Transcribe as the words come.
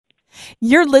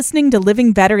You're listening to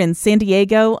Living Better in San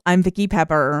Diego. I'm Vicki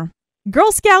Pepper.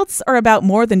 Girl Scouts are about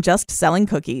more than just selling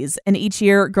cookies, and each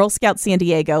year, Girl Scouts San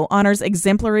Diego honors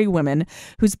exemplary women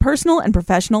whose personal and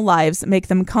professional lives make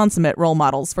them consummate role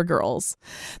models for girls.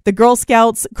 The Girl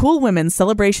Scouts Cool Women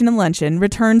Celebration and Luncheon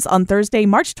returns on Thursday,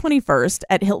 March 21st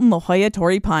at Hilton La Jolla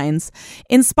Torrey Pines,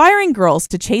 inspiring girls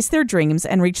to chase their dreams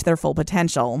and reach their full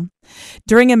potential.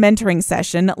 During a mentoring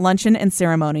session, luncheon, and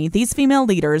ceremony, these female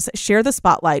leaders share the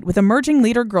spotlight with emerging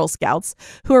leader Girl Scouts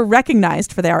who are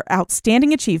recognized for their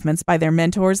outstanding achievements by their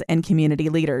mentors and community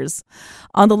leaders.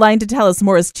 On the line to tell us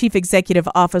more is Chief Executive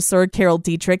Officer Carol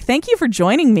Dedrich. Thank you for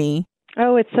joining me.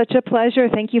 Oh, it's such a pleasure.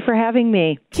 Thank you for having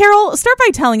me. Carol, start by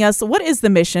telling us, what is the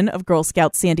mission of Girl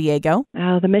Scouts San Diego?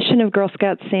 The mission of Girl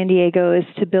Scouts San Diego is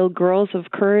to build girls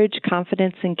of courage,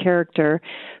 confidence, and character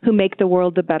who make the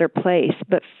world a better place.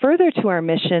 But further to our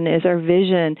mission is our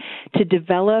vision to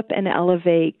develop and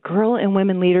elevate girl and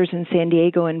women leaders in San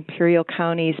Diego and Imperial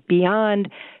counties beyond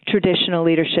traditional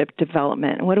leadership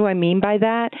development. And what do I mean by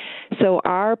that? So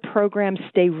our programs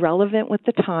stay relevant with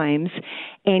the times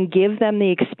and give them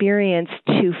the experience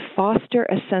to foster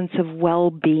a sense of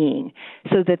well-being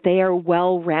so that they are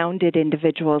well-rounded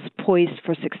individuals poised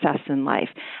for success in life.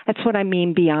 That's what I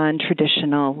mean beyond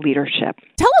traditional leadership.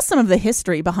 Tell us some of the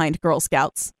history behind Girl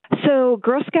Scouts. So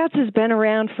Girl Scouts has been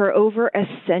around for over a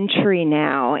century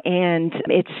now, and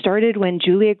it started when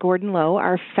Julia Gordon-Low,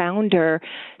 our founder,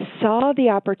 saw the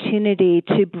opportunity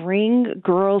to bring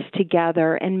girls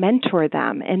together and mentor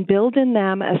them and build in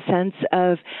them a sense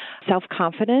of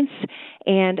self-confidence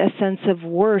and a sense of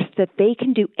worth that they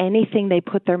can do anything they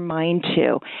put their mind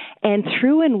to. And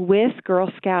through and with Girl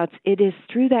Scouts, it is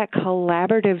through that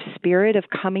collaborative spirit of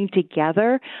coming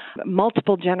together,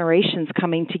 multiple generations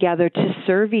coming together to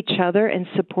serve each other and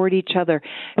support each other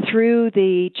through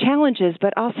the challenges,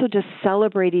 but also to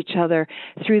celebrate each other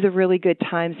through the really good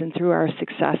times and through our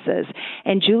successes.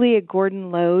 And Julia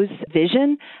Gordon-Low's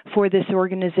vision for this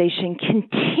organization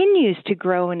continues to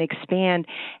grow and expand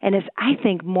and is, I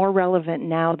think, more relevant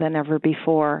now than ever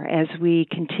before as we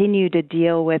continue to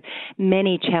deal with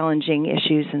many challenging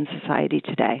issues in society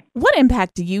today. What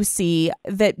impact do you see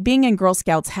that being in Girl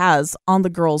Scouts has on the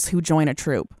girls who join a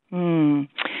troop?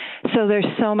 So there's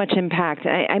so much impact.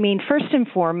 I mean, first and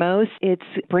foremost, it's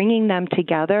bringing them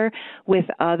together with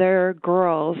other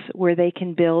girls where they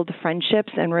can build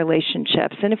friendships and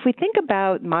relationships. And if we think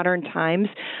about modern times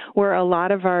where a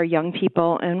lot of our young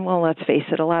people, and well, let's face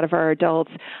it, a lot of our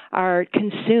adults are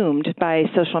consumed by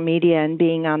social media and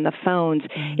being on the phones,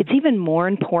 it's even more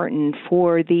important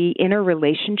for the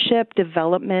interrelationship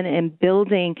development and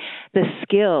building the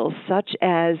skills such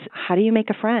as how do you make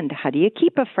a friend? How do you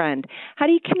keep a friend? How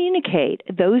do you communicate?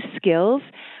 Those skills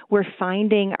we're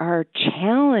finding are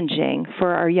challenging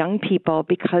for our young people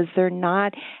because they're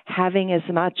not having as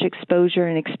much exposure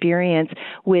and experience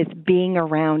with being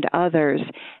around others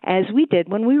as we did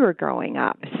when we were growing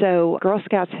up. So Girl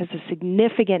Scouts has a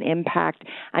significant impact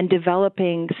on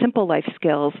developing simple life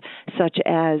skills such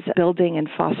as building and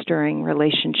fostering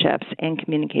relationships and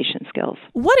communication skills.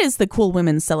 What is the Cool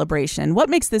Women's Celebration? What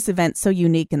makes this event so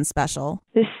unique and special?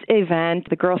 This event,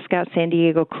 the Girl Scouts San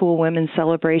Diego Cool Women's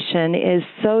Celebration, is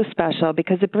so special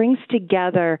because it brings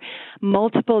together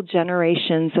multiple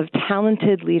generations of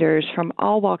talented leaders from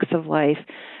all walks of life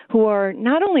who are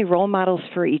not only role models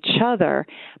for each other,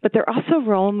 but they're also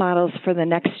role models for the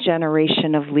next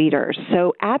generation of leaders.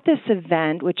 So at this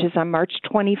event, which is on March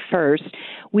 21st,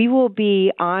 we will be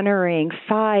honoring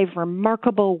 5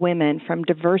 remarkable women from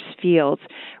diverse fields,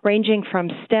 ranging from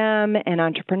STEM and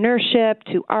entrepreneurship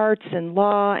to arts and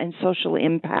law and social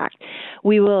impact.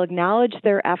 We will acknowledge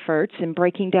their efforts in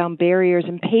breaking down barriers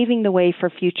and paving the way for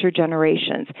future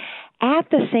generations.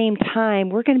 At the same time,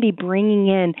 we're going to be bringing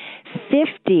in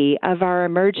 50 of our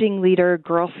emerging leader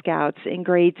Girl Scouts in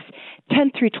grades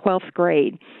 10th through 12th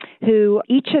grade, who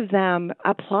each of them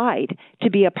applied to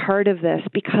be a part of this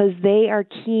because they are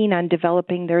keen on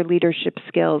developing their leadership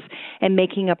skills and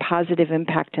making a positive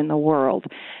impact in the world.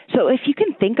 So if you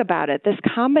can think about it, this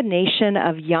combination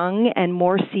of young and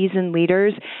more seasoned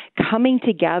leaders coming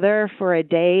together for a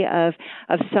day of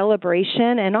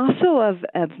celebration and also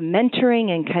of mentoring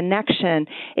and connection,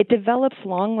 it develops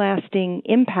long-lasting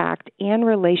impact and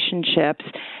relationships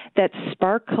that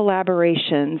spark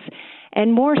collaborations.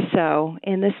 And more so,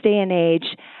 in this day and age,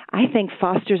 I think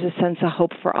fosters a sense of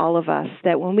hope for all of us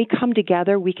that when we come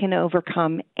together, we can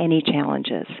overcome any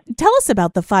challenges. Tell us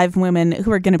about the 5 women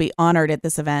who are going to be honored at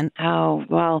this event. Oh,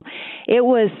 well, it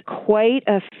was quite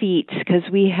a feat because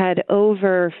we had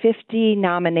over 50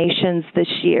 nominations this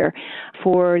year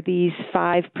for these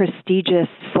 5 prestigious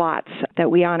slots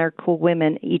that we honor cool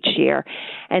women each year.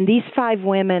 And these 5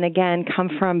 women, again, come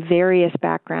from various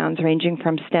backgrounds ranging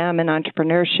from STEM and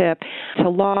entrepreneurship to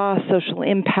law, social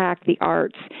impact, the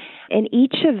arts. And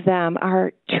each of them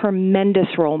are tremendous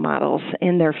role models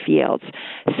in their fields.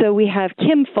 So we have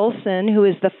Kim Fulson, who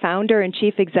is the founder and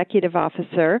chief executive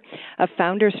officer of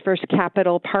Founders First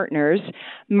Capital Partners,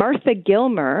 Martha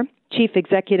Gilmer, chief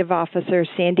executive officer,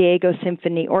 San Diego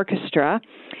Symphony Orchestra,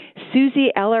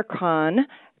 Susie Ellercon,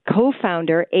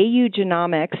 co-founder, AU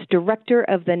Genomics, director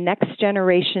of the Next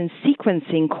Generation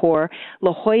Sequencing Corps,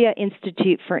 La Jolla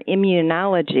Institute for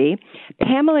Immunology,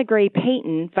 Pamela Gray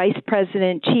Payton, vice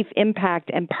president, chief impact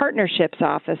and partnerships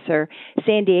officer,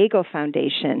 San Diego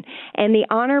Foundation, and the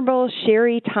Honorable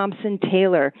Sherry Thompson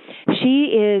Taylor.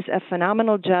 She is a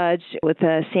phenomenal judge with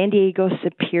the San Diego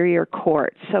Superior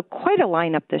Court. So quite a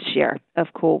lineup this year of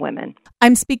cool women.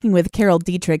 I'm speaking with Carol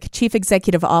Dedrich, Chief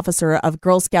Executive Officer of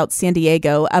Girl Scouts San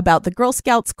Diego, about the Girl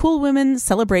Scouts Cool Women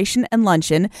Celebration and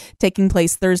Luncheon taking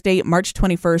place Thursday, March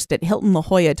 21st at Hilton La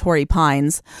Jolla Torrey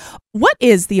Pines. What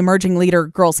is the Emerging Leader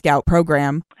Girl Scout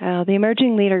program? The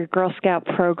Emerging Leader Girl Scout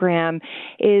program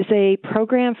is a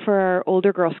program for our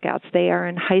older Girl Scouts. They are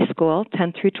in high school,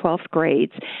 10th through 12th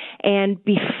grades. And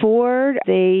before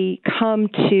they come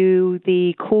to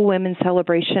the Cool Women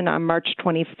Celebration on March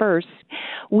 21st,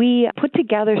 we put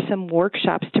together some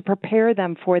workshops to prepare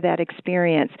them for that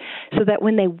experience so that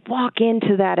when they walk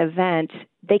into that event,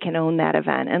 they can own that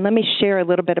event. And let me share a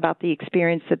little bit about the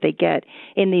experience that they get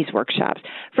in these workshops.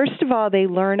 First of all, they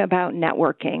learn about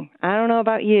networking. I don't know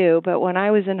about you, but when I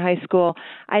was in high school,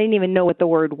 I didn't even know what the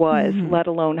word was, let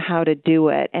alone how to do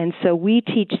it. And so we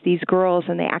teach these girls,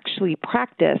 and they actually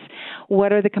practice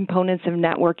what are the components of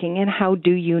networking and how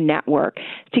do you network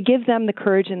to give them the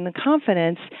courage and the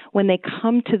confidence when they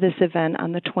come to this event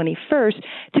on the 21st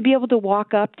to be able to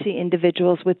walk up to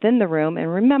individuals within the room. And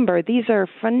remember, these are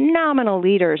phenomenal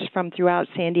leaders from throughout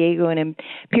San Diego and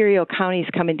Imperial counties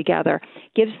coming together,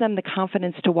 gives them the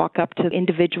confidence to walk up to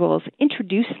individuals,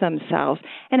 introduce themselves,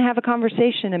 and have a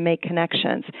conversation and make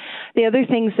connections. The other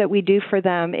things that we do for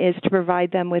them is to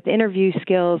provide them with interview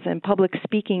skills and public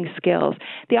speaking skills.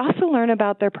 They also learn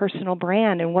about their personal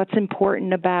brand and what's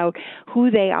important about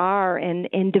who they are and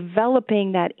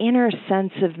developing that inner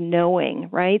sense of knowing,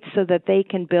 right, so that they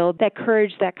can build that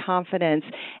courage, that confidence,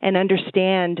 and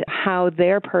understand how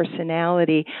their personality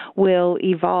will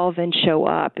evolve and show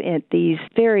up at these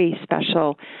very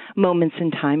special moments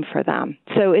in time for them.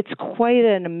 So it's quite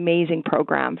an amazing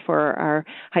program for our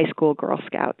high school Girl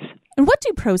Scouts. And what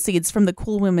do proceeds from the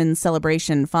Cool Women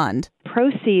Celebration fund?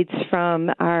 Proceeds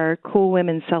from our Cool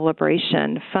Women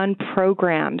Celebration fund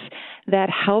programs that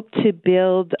help to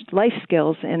build life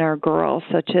skills in our girls,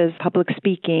 such as public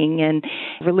speaking and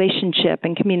relationship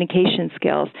and communication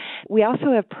skills. We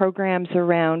also have programs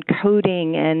around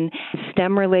coding and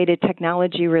STEM-related,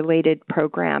 technology-related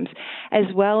programs, as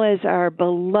well as our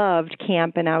beloved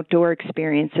camp and outdoor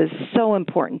experiences. So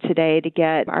important today to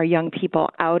get our young people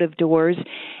out of doors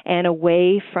and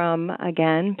away from,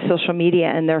 again, social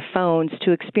media and their phones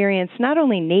to experience not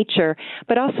only nature,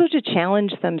 but also to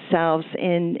challenge themselves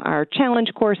in our challenge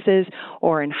courses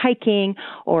or in hiking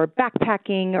or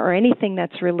backpacking or anything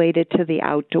that's related to the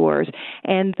outdoors.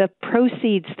 And the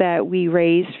proceeds that we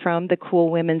raise from the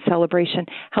Cool Women Celebration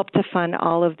help to fund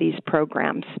all of these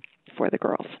programs for the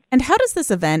girls. And how does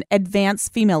this event advance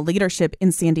female leadership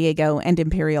in San Diego and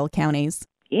Imperial counties?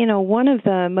 You know, one of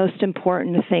the most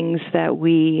important things that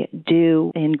we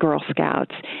do in Girl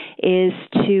Scouts is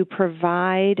to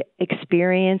provide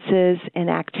experiences and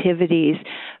activities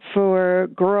for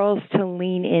girls to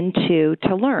lean into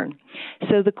to learn.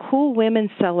 So the Cool Women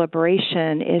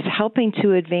Celebration is helping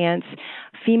to advance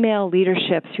female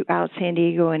leadership throughout San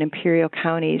Diego and Imperial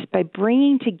counties by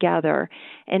bringing together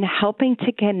and helping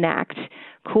to connect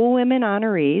Cool Women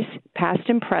honorees, past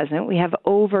and present. We have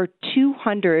over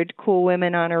 200 Cool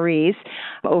Women honorees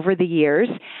over the years,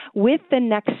 with the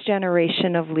next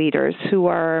generation of leaders who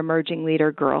are emerging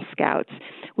leader Girl Scouts.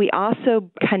 We also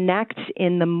connect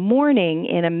in the morning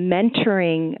in a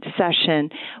mentoring session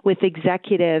with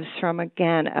executives from,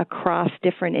 again, across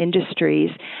different industries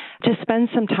to spend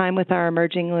some time with our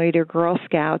emerging leader Girl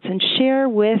Scouts and share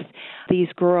with these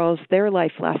girls their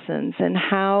life lessons and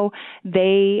how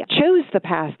they chose the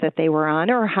path that they were on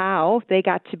or how they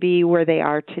got to be where they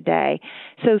are today.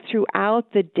 So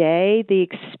throughout the day, the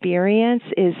experience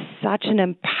is such an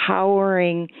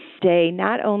empowering day,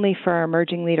 not only for our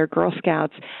emerging leader Girl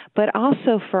Scouts, but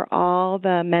also for all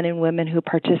the men and women who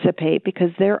participate,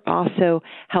 because they're also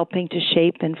helping to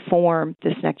shape and form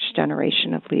this next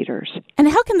generation of leaders. And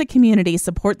how can the community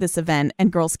support this event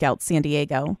and Girl Scouts San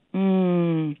Diego?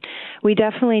 We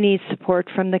definitely need support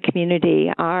from the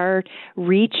community. Our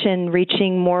reach in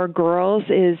reaching more girls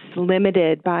is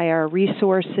limited by our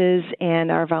resources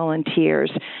and our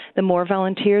volunteers. The more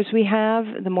volunteers we have,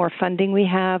 the more funding we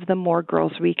have, the more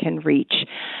girls we can reach.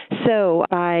 So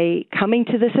by coming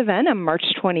to this event on March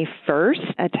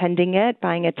 21st, attending it,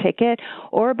 buying a ticket,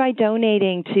 or by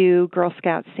donating to Girl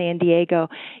Scouts San Diego,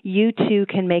 you too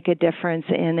can make a difference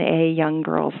in a young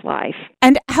girl's life.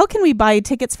 And how can we buy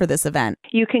tickets for this event?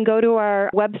 You can go to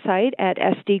our website at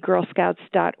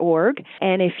sdgirlscouts.org,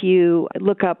 and if you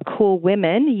look up Cool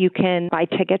Women, you can buy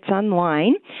tickets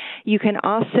online. You can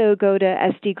also go to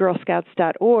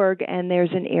sdgirlscouts.org, and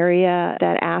there's an area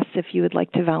that asks if you would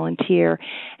like to volunteer,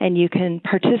 and you can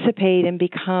participate and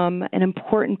become an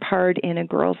important part in a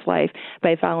girl's life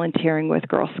by volunteering with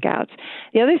Girl Scouts.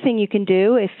 The other thing you can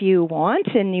do if you want,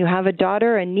 and you have a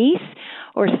daughter, a niece,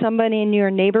 or somebody in your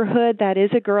neighborhood that is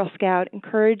a Girl Scout,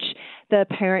 encourage the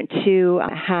parent to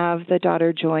have the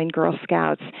daughter join Girl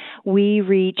Scouts. We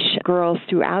reach girls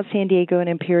throughout San Diego and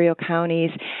Imperial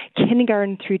counties,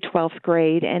 kindergarten through 12th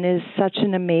grade, and is such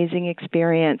an amazing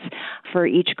experience for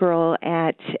each girl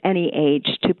at any age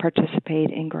to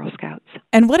participate in Girl Scouts.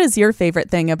 And what is your favorite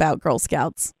thing about Girl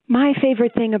Scouts? My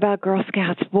favorite thing about Girl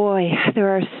Scouts, boy, there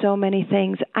are so many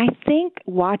things. I think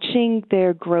watching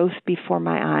their growth before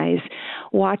my eyes,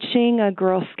 watching a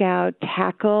Girl Scout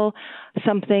tackle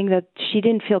something that she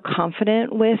didn't feel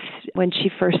confident with when she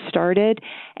first started,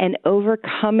 and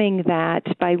overcoming that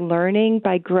by learning,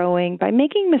 by growing, by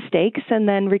making mistakes and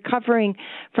then recovering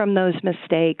from those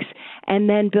mistakes, and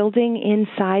then building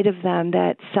inside of them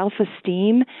that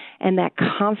self-esteem and that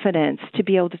confidence to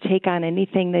be able to take on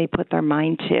anything they put their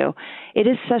mind to. It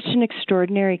is such an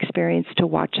extraordinary experience to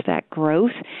watch that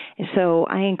growth. So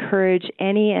I encourage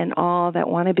any and all that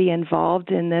want to be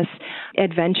involved in this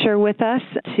adventure with us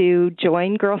to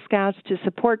join Girl Scouts, to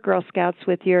support Girl Scouts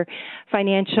with your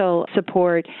financial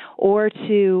support, or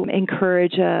to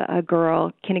encourage a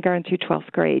girl, kindergarten through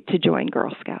 12th grade, to join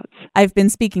Girl Scouts. I've been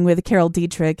speaking with Carol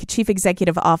Dedrich, Chief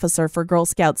Executive Officer for Girl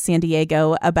Scouts San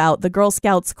Diego, about the Girl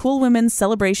Scouts Cool Women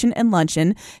Celebration and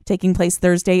Luncheon taking place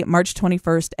Thursday, March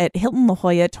 21st at Hilton La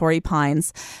Jolla Torrey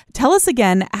Pines. Tell us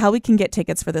again how we can get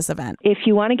tickets for this event. If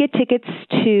you want to get tickets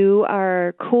to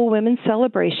our Cool Women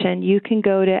Celebration, you can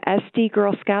go to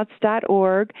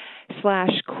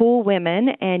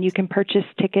sdgirlscouts.org/coolwomen, and you can purchase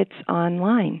tickets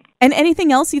online. And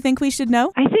anything else you think we should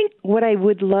know? I think what I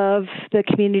would love the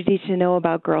community to know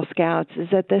about Girl Scouts is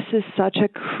that this is such a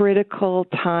critical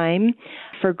time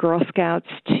for Girl Scouts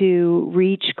to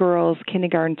reach girls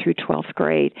kindergarten through 12th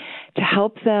grade, to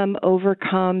help them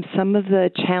overcome some of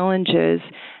the challenges,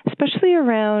 especially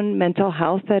around mental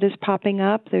health that is popping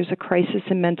up. There's a crisis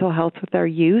in mental health with our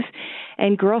youth,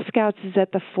 and Girl Scouts is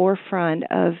at the forefront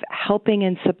of helping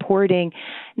and supporting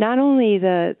not only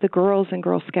the girls and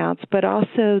Girl Scouts, but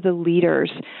also the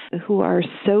leaders who are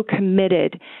so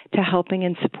committed to helping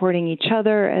and supporting each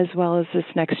other as well as this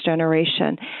next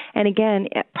generation. And again,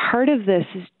 part of this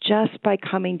is just by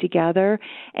coming together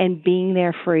and being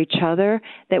there for each other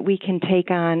that we can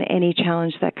take on any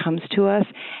challenge that comes to us.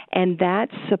 And that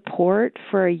support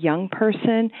for a young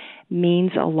person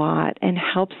means a lot and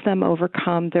helps them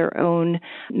overcome their own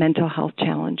mental health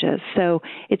challenges. So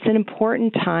it's an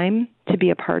important time to be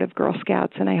a part of Girl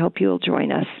Scouts, and I hope you'll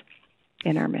join us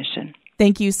in our mission.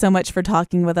 Thank you so much for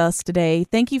talking with us today.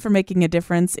 Thank you for making a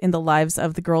difference in the lives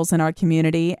of the girls in our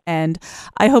community. And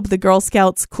I hope the Girl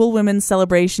Scouts Cool Women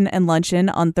Celebration and Luncheon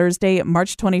on Thursday,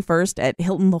 March 21st at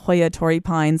Hilton La Jolla Torrey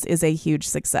Pines is a huge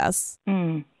success.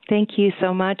 Thank you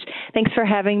so much. Thanks for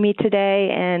having me today.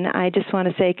 And I just want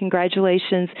to say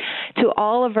congratulations to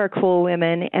all of our cool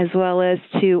women, as well as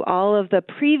to all of the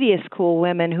previous cool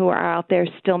women who are out there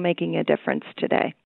still making a difference today.